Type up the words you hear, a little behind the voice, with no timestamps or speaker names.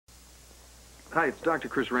Hi, it's Dr.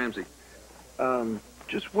 Chris Ramsey.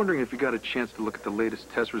 Just wondering if you got a chance to look at the latest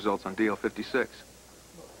test results on DL56.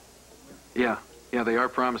 Yeah, they are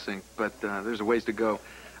promising, but there's a ways to go.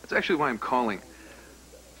 That's actually why I'm calling.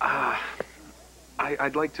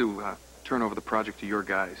 I'd like to turn over the project to your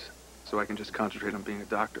guys, so I can just concentrate on being a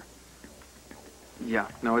doctor. Yeah,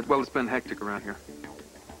 no, it's been hectic around here.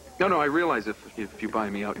 No, I realize if you buy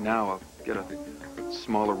me out now, I'll get a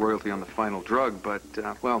smaller royalty on the final drug, but,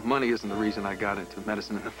 well, money isn't the reason I got into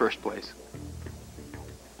medicine in the first place.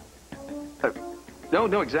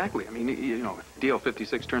 No, exactly. I mean, you know, if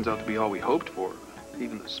DL56 turns out to be all we hoped for,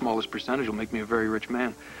 even the smallest percentage will make me a very rich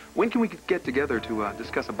man. When can we get together to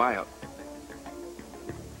discuss a buyout?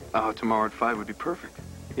 Tomorrow at 5 would be perfect.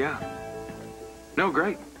 Yeah. No,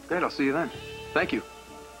 great. Great, I'll see you then. Thank you.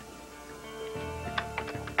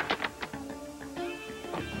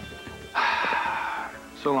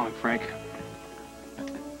 So long, Frank.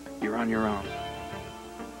 You're on your own.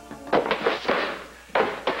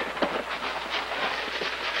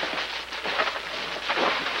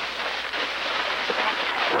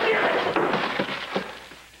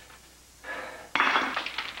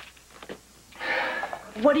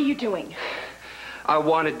 What are you doing? I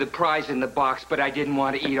wanted the prize in the box, but I didn't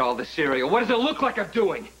want to eat all the cereal. What does it look like I'm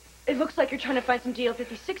doing? It looks like you're trying to find some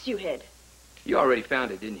DL56 you hid. You already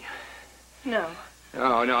found it, didn't you? No.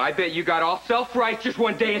 Oh, no, I bet you got all self-righteous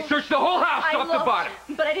one day and searched the whole house top to bottom.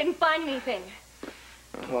 But I didn't find anything.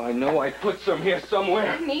 Well, I know I put some here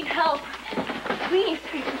somewhere. I need help. Please,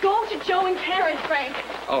 go to Joe and Karen, Frank.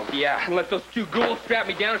 Oh, yeah, and let those two ghouls strap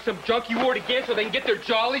me down to some junk you wore again so they can get their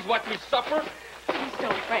jollies, watch me suffer. Please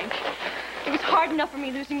don't, Frank. It was hard enough for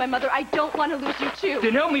me losing my mother. I don't want to lose you, too.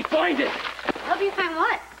 Then help me find it. Help you find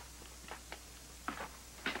what?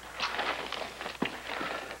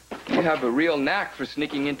 You have a real knack for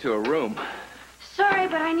sneaking into a room. Sorry,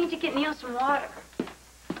 but I need to get Neil some water.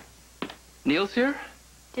 Neil's here?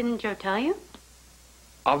 Didn't Joe tell you?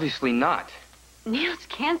 Obviously not. Neil's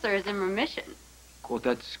cancer is in remission. Well,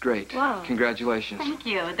 that's great. Wow. Congratulations. Thank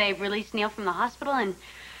you. They released Neil from the hospital, and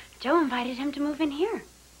Joe invited him to move in here.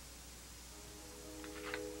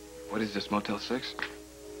 What is this, Motel 6?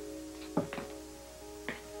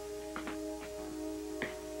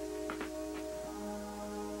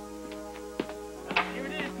 Here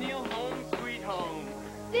it is, Neil. Home, sweet home.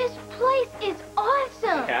 This place is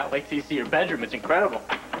awesome. Yeah, wait till you see your bedroom. It's incredible.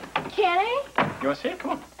 Can I? You want to see it?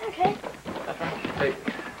 Come on. Okay. That's right. Hey.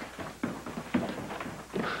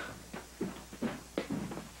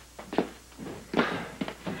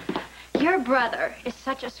 Your brother is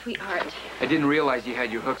such a sweetheart. I didn't realize you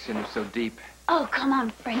had your hooks in him so deep. Oh, come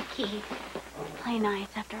on, Frankie. Play nice.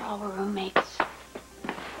 After all, we're roommates.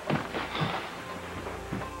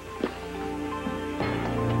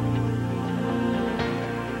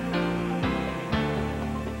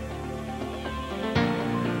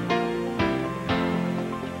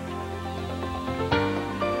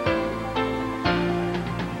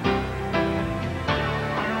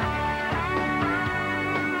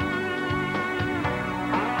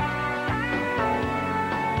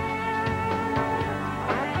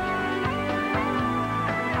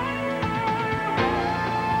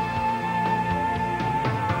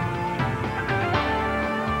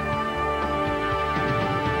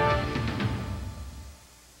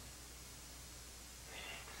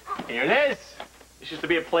 Here it is. This used to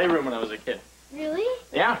be a playroom when I was a kid. Really?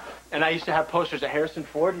 Yeah. And I used to have posters of Harrison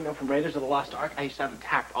Ford, you know, from Raiders of the Lost Ark. I used to have them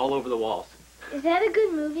tacked all over the walls. Is that a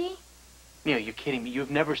good movie? Neil, you're kidding me. You've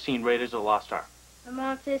never seen Raiders of the Lost Ark. My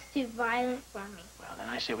mom says it's too violent for me. Well, then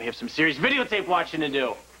I say we have some serious videotape watching to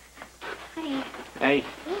do. Hey. Hey.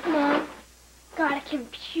 Look, Mom. Got a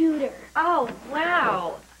computer. Oh,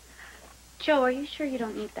 wow. Joe, are you sure you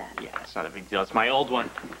don't need that? Yeah, it's not a big deal. It's my old one.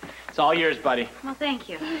 It's all yours, buddy. Well, thank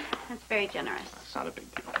you. That's very generous. It's not a big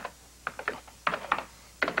deal.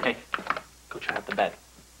 Hey, go try out the bed.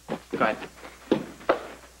 Go ahead.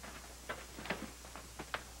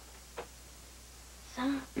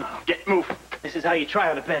 Son. No, move. This is how you try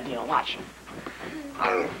out a bed, Neil. Watch.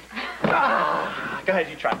 Go ahead,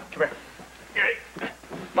 you try. Come here. You ready?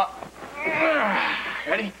 Come on.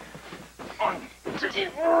 Ready? 1, 2. Great.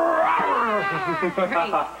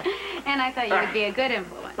 And I thought you would be a good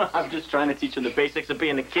influence. I'm just trying to teach him the basics of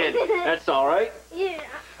being a kid. That's all right. Yeah.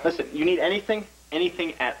 Listen, you need anything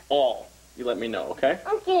at all, you let me know, okay?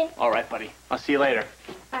 Okay. All right, buddy. I'll see you later.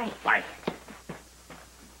 Bye. Bye.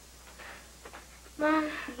 Mom.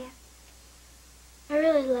 Yeah. I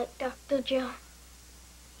really like Dr. Joe.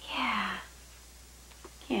 Yeah.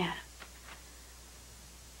 Yeah.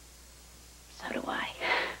 So do I.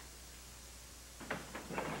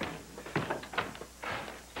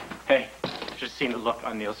 Hey, there's have seen the look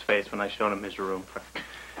on Neil's face when I showed him his room.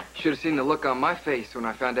 Should have seen the look on my face when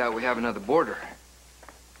I found out we have another boarder.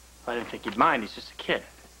 I didn't think he'd mind. He's just a kid.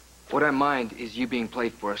 What I mind is you being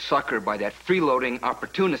played for a sucker by that freeloading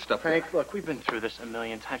opportunist up there. Frank, look, we've been through this a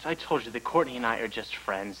million times. I told you that Courtney and I are just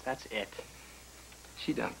friends. That's it.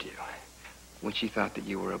 She dumped you when she thought that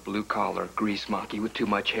you were a blue-collar grease monkey with too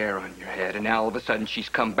much hair on your head. And now all of a sudden she's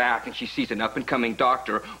come back and she sees an up-and-coming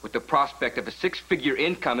doctor with the prospect of a six-figure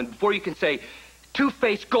income. And before you can say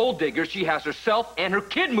two-faced gold digger, she has herself and her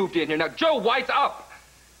kid moved in here. Now, Joe, wise up!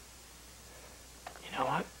 You know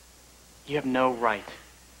what? You have no right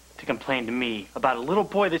to complain to me about a little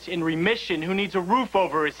boy that's in remission who needs a roof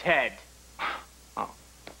over his head.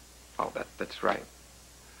 That's right.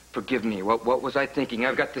 Forgive me. What was I thinking?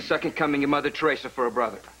 I've got the second coming of Mother Teresa for a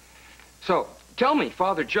brother. So, tell me,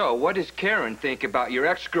 Father Joe, what does Karen think about your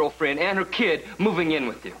ex-girlfriend and her kid moving in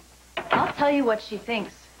with you? I'll tell you what she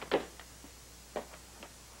thinks.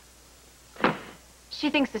 She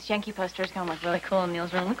thinks this Yankee poster is going to look really cool in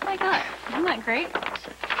Neil's room. Look what I got. Isn't that great?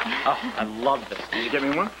 Oh, I love this. Did you get me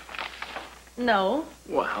one? No.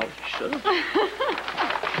 Wow, you should have.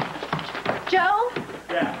 Joe?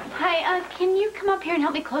 Yeah. Hi, can you come up here and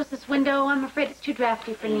help me close this window? I'm afraid it's too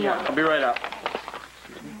drafty for Neil. I'll be right up.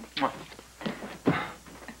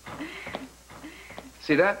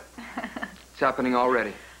 See that? It's happening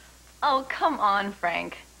already. Oh, come on,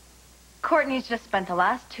 Frank. Courtney's just spent the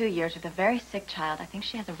last 2 years with a very sick child. I think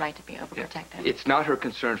she has a right to be overprotective. It's not her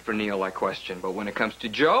concern for Neil I question, but when it comes to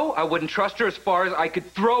Joe, I wouldn't trust her as far as I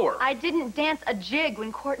could throw her. I didn't dance a jig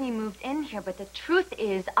when Courtney moved in here, but the truth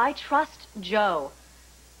is, I trust Joe.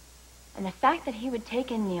 And the fact that he would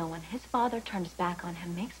take in Neil when his father turned his back on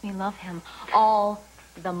him makes me love him all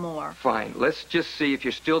the more. Fine. Let's just see if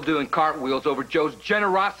you're still doing cartwheels over Joe's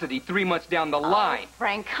generosity 3 months down the line.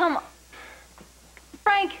 Frank, come on.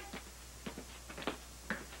 Frank!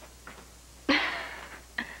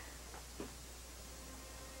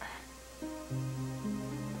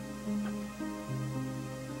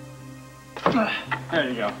 There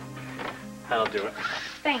you go. That'll do it.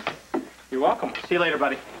 Thanks. You're welcome. See you later,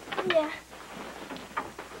 buddy. Yeah.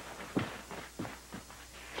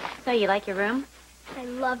 So, you like your room? I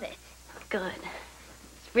love it. Good.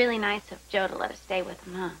 It's really nice of Joe to let us stay with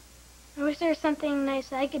him, huh? I wish there was something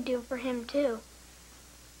nice I could do for him, too.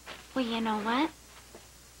 Well, you know what?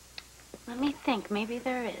 Let me think. Maybe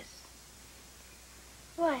there is.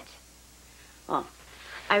 What? Well,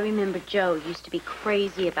 I remember Joe used to be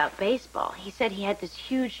crazy about baseball. He said he had this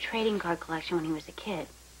huge trading card collection when he was a kid.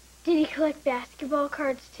 Did he collect basketball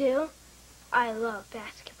cards, too? I love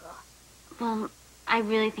basketball. Well, I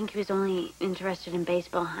really think he was only interested in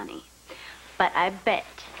baseball, honey. But I bet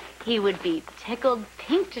he would be tickled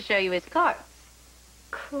pink to show you his cards.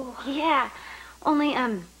 Cool. Yeah. Only,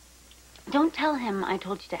 don't tell him I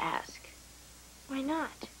told you to ask. Why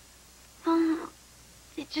not?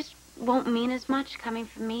 It just won't mean as much coming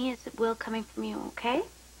from me as it will coming from you, okay?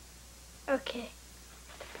 Okay.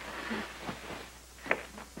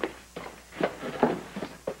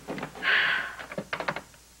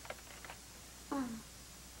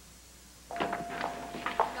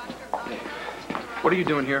 What are you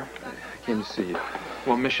doing here? I came to see you.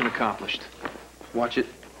 Well, mission accomplished. Watch it.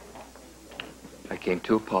 I came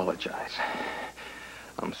to apologize.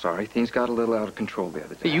 I'm sorry, things got a little out of control the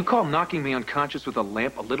other day. Hey, you call knocking me unconscious with a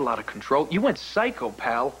lamp a little out of control? You went psycho,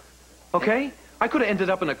 pal. Okay? I could have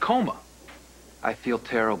ended up in a coma. I feel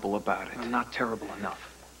terrible about it. I'm not terrible enough.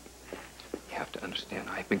 You have to understand,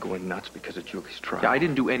 I've been going nuts because of Julie's trial. Yeah, I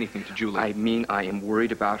didn't do anything to Julie. I mean, I am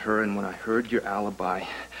worried about her, and when I heard your alibi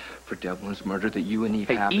for Devlin's murder that you and Eve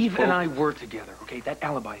Hey, have... Eve and I were together, okay? That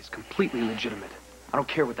alibi is completely legitimate. I don't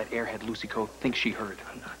care what that airhead Lucy Coe thinks she heard.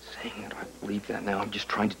 I'm not saying that I believe that now. I'm just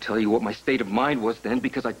trying to tell you what my state of mind was then,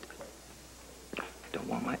 because I don't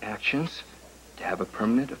want my actions to have a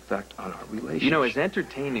permanent effect on our relationship. You know, as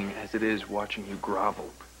entertaining as it is watching you grovel,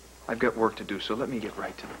 I've got work to do, so let me get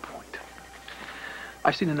right to the point.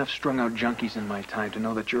 I've seen enough strung-out junkies in my time to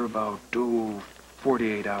know that you're about,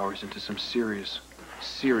 48 hours into some serious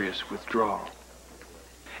withdrawal.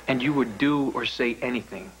 And you would do or say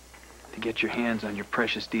anything to get your hands on your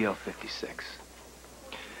precious DL-56.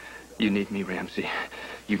 You need me, Ramsey.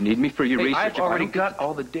 You need me for your Hey, research. I've already got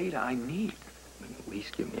all the data I need. At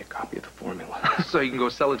least give me a copy of the formula. So you can go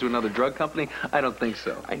sell it to another drug company? I don't think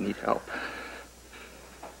so. I need help.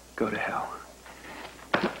 Go to hell.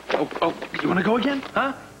 Oh, you want to go again?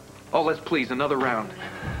 Huh? Oh, let's please, another round.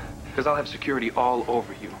 Because I'll have security all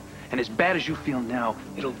over you. And as bad as you feel now,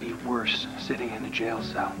 it'll be worse sitting in a jail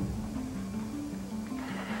cell.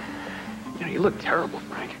 You know, you look terrible,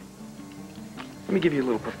 Frank. Let me give you a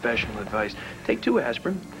little professional advice. Take 2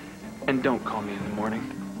 aspirin, and don't call me in the morning.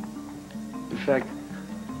 In fact,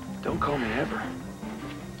 don't call me ever.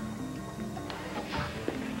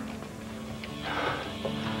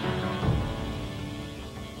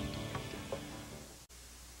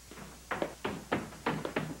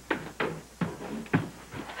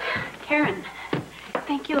 Karen,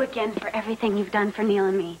 thank you again for everything you've done for Neil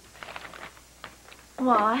and me. Well,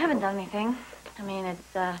 I haven't done anything. I mean, it's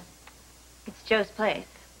Joe's place.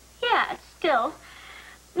 Yeah, still,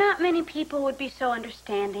 not many people would be so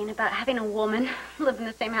understanding about having a woman live in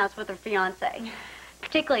the same house with her fiancé,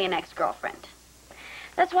 particularly an ex-girlfriend.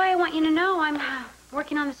 That's why I want you to know I'm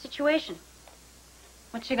working on the situation.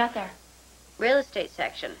 What you got there? Real estate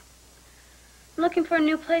section. I'm looking for a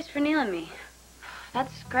new place for Neil and me.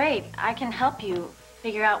 That's great. I can help you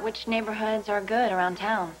figure out which neighborhoods are good around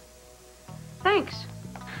town. Thanks.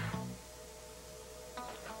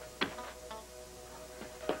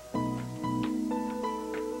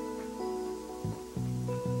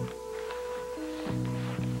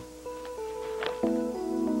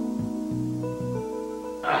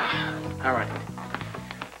 All right.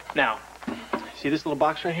 Now, see this little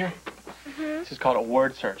box right here? Mm-hmm. This is called a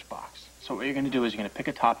word search box. So what you're going to do is you're going to pick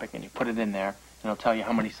a topic and you put it in there, and it'll tell you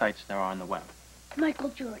how many sites there are on the web. Michael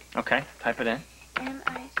Jordan. Okay, type it in.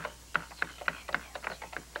 M-I-C.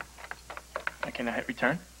 Okay, now hit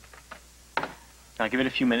return. Now give it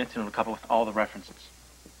a few minutes and it'll come up with all the references.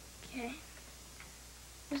 Okay.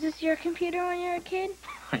 Was this your computer when you were a kid?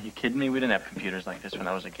 Are you kidding me? We didn't have computers like this when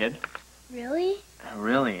I was a kid. Really?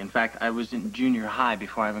 Really? In fact, I was in junior high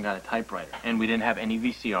before I even got a typewriter. And we didn't have any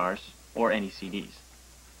VCRs or any CDs.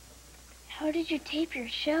 How did you tape your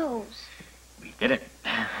shows? We didn't.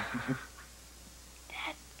 That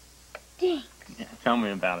stinks. Yeah, tell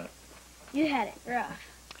me about it. You had it rough.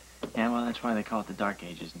 Yeah, well, that's why they call it the Dark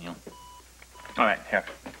Ages, Neil. All right, here.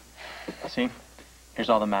 See? Here's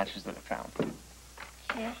all the matches that I found.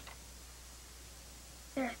 Okay.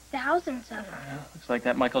 There are thousands of them. Looks like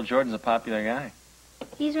that Michael Jordan's a popular guy.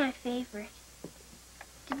 He's my favorite.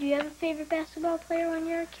 Did you have a favorite basketball player when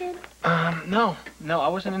you were a kid? No. No, I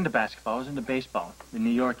wasn't into basketball. I was into baseball. The New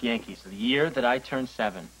York Yankees. The year that I turned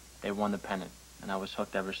 7, they won the pennant, and I was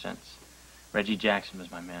hooked ever since. Reggie Jackson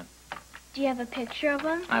was my man. Do you have a picture of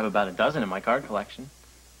him? I have about a dozen in my card collection.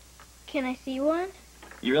 Can I see one?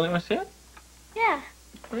 You really want to see it? Yeah.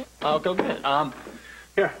 I'll go get it.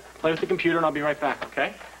 Here, play with the computer, and I'll be right back,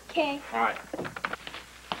 okay? Okay. All right.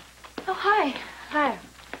 Oh, hi. Hi.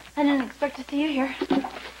 I didn't expect to see you here.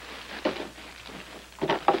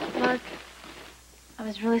 Look, I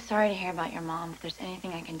was really sorry to hear about your mom. If there's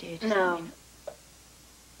anything I can do, just No. let me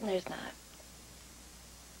know. There's not.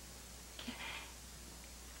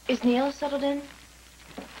 Is Neil settled in?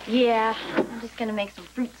 Yeah. I'm just gonna make some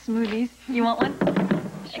fruit smoothies. You want one?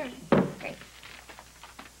 Sure. Great.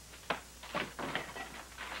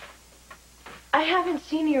 I haven't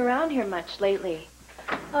seen you around here much lately.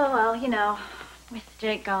 Oh, well, you know, with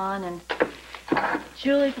Jake gone and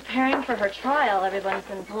Julie preparing for her trial, everyone's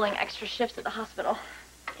been pulling extra shifts at the hospital.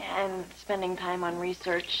 And spending time on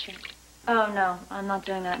research. Oh, no, I'm not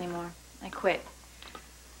doing that anymore. I quit.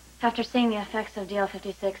 After seeing the effects of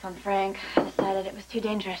DL56 on Frank, I decided it was too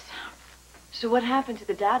dangerous. So what happened to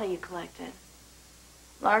the data you collected?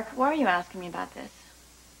 Lark, why are you asking me about this?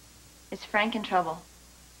 Is Frank in trouble?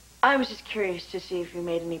 I was just curious to see if you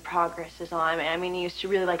made any progress is all. I mean, you used to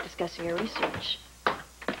really like discussing your research.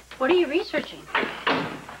 What are you researching?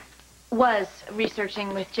 Was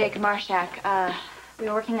researching with Jake Marshak. We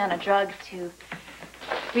were working on a drug to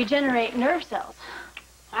regenerate nerve cells.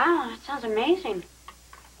 Wow, that sounds amazing.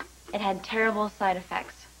 It had terrible side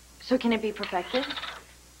effects. So can it be perfected?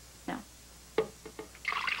 No.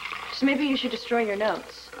 So maybe you should destroy your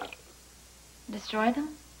notes. Destroy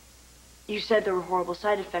them? You said there were horrible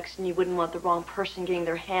side effects and you wouldn't want the wrong person getting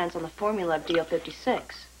their hands on the formula of DL56.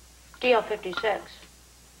 DL56.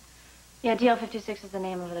 Yeah, DL56 is the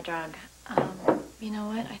name of the drug. You know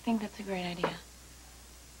what? I think that's a great idea.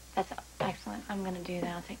 That's excellent. I'm going to do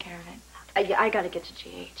that. I'll take care of it. I got to get to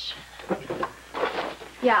GH.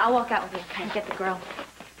 Yeah, I'll walk out with you and get the girl.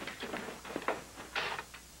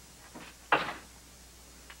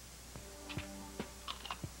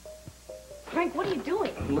 Frank, what are you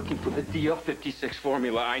doing? I'm looking for the DL56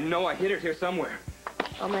 formula. I know I hid it here somewhere.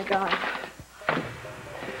 Oh, my God.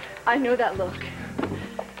 I know that look.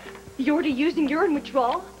 You're already using urine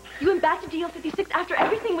withdrawal? You went back to DL56 after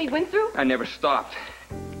everything we went through? I never stopped.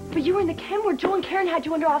 But you were in the chem where Joe and Karen had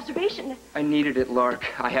you under observation. I needed it, Lark.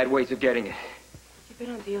 I had ways of getting it. You've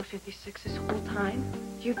been on DL56 this whole time?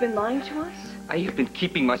 You've been lying to us? I have been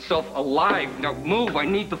keeping myself alive. Now move. I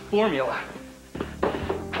need the formula.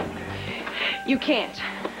 You can't.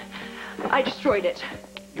 I destroyed it.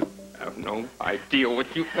 I have no idea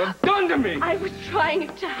what you have done to me! I was trying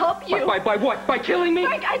to help you. By what? By killing me?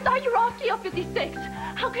 Frank, I thought you were off DL 56.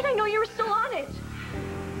 How could I know you were still on it?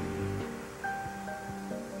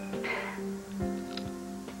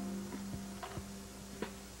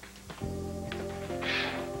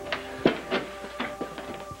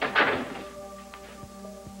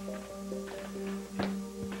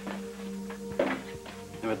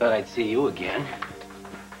 Never thought I'd see you again.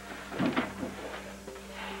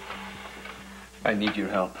 I need your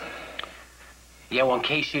help. Yeah, well, in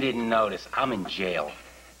case you didn't notice, I'm in jail.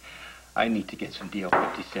 I need to get some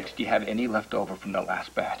DL-56. Do you have any left over from the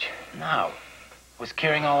last batch? No. Was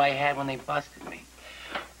carrying all I had when they busted me.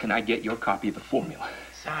 Can I get your copy of the formula?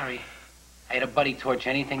 Sorry. I had a buddy torch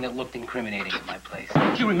anything that looked incriminating at my place.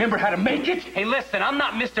 Do you remember how to make it? Hey, listen, I'm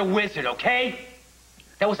not Mr. Wizard, okay?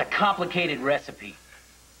 That was a complicated recipe.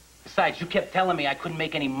 Besides, you kept telling me I couldn't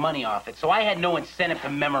make any money off it, so I had no incentive to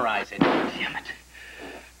memorize it. Damn it.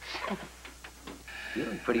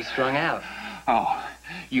 Feeling pretty strung out. Oh,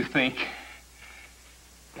 you think?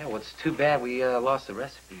 Yeah, well, it's too bad we lost the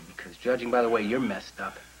recipe, because judging by the way you're messed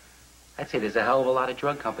up, I'd say there's a hell of a lot of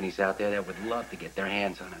drug companies out there that would love to get their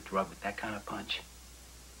hands on a drug with that kind of punch.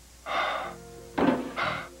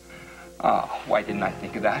 Oh, why didn't I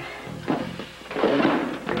think of that?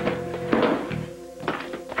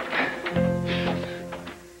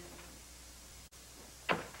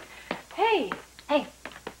 Hey. Hey,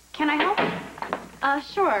 can I help?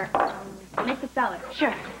 Sure. Make the salad.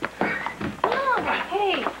 Sure. Mom,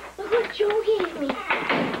 Hey. look what Joe gave me.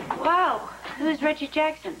 Wow. Who's Reggie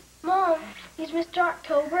Jackson? Mom, he's Mr.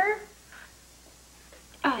 October.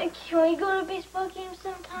 Oh, Can we go to a baseball game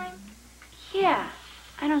sometime? yeah.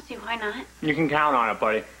 I don't see why not. You can count on it,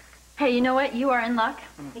 buddy. Hey, you know what? You are in luck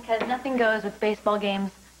because nothing goes with baseball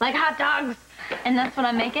games like hot dogs. And that's what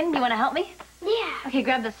I'm making. You want to help me? Yeah. Okay,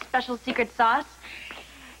 grab the special secret sauce.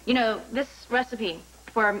 You know, this recipe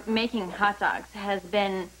for making hot dogs has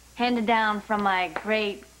been handed down from my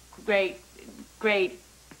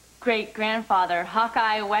great-great-great-grandfather,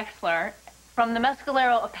 Hawkeye Wexler, from the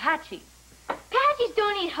Mescalero Apaches. Apaches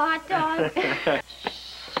don't eat hot dogs.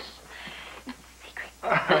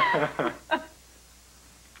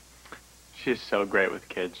 She's so great with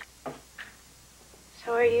kids.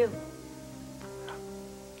 So are you.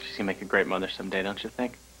 She's gonna make a great mother someday, don't you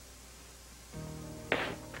think? I'm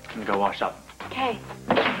gonna go wash up. Okay.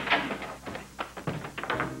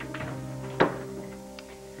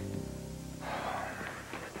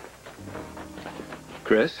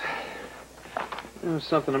 Chris? You know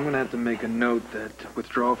something, I'm going to have to make a note that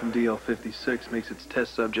withdrawal from DL-56 makes its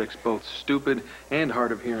test subjects both stupid and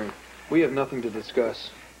hard of hearing. We have nothing to discuss.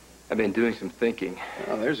 I've been doing some thinking.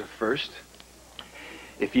 Oh, there's a first.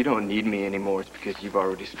 If you don't need me anymore, it's because you've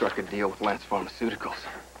already struck a deal with Lance Pharmaceuticals.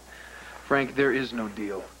 Frank, there is no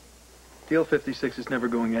deal. DL-56 is never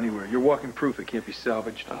going anywhere. You're walking proof it can't be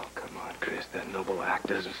salvaged. Oh, come on, Chris. That noble act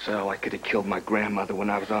doesn't sell. I could have killed my grandmother when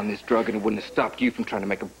I was on this drug, and it wouldn't have stopped you from trying to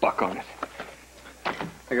make a buck on it.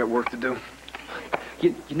 I got work to do.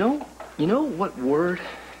 You know what word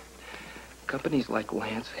companies like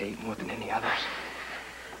Lance hate more than any others?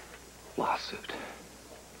 Lawsuit.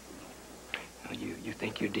 Now, you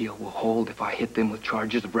think your deal will hold if I hit them with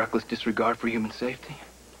charges of reckless disregard for human safety?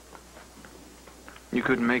 You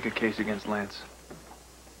couldn't make a case against Lance.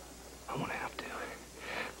 I won't have to.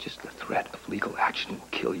 Just the threat of legal action will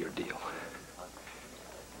kill your deal.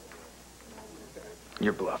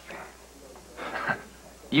 You're bluffing.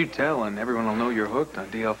 You tell, and everyone will know you're hooked on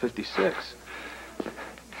DL-56.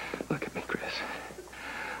 Look at me, Chris.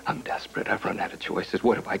 I'm desperate. I've run out of choices.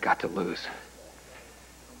 What have I got to lose?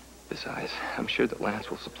 Besides, I'm sure that Lance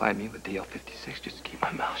will supply me with DL-56 just to keep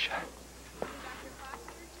my mouth shut.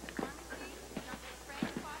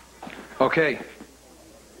 Okay.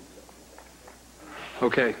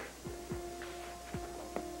 Okay.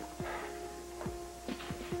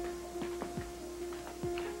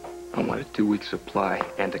 I want a 2-week supply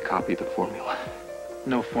and a copy of the formula.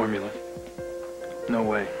 No formula. No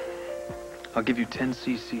way. I'll give you 10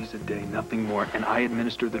 cc's a day, nothing more, and I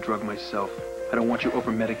administer the drug myself. I don't want you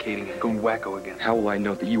over-medicating it, going wacko again. How will I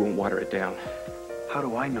know that you won't water it down? How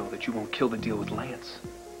do I know that you won't kill the deal with Lance?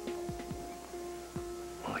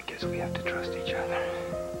 Well, I guess we have to trust each other.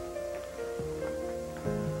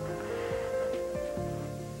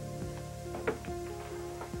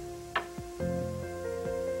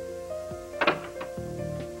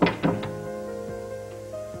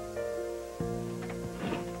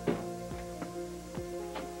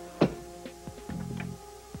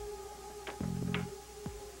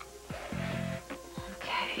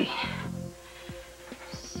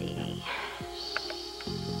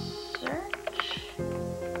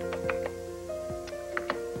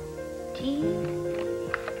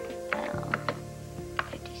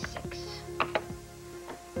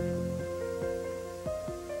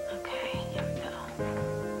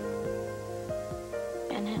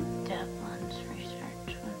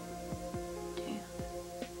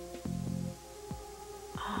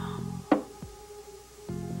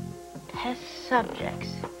 test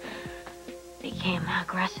subjects became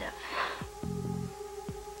aggressive.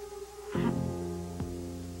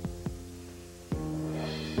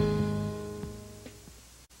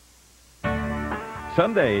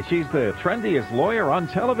 Sunday, she's the trendiest lawyer on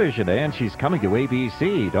television, and she's coming to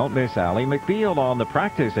ABC. Don't miss Ally McBeal on The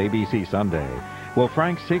Practice, ABC Sunday. Will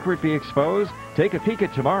Frank's secret be exposed? Take a peek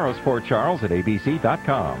at tomorrow's Port Charles at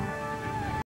abc.com.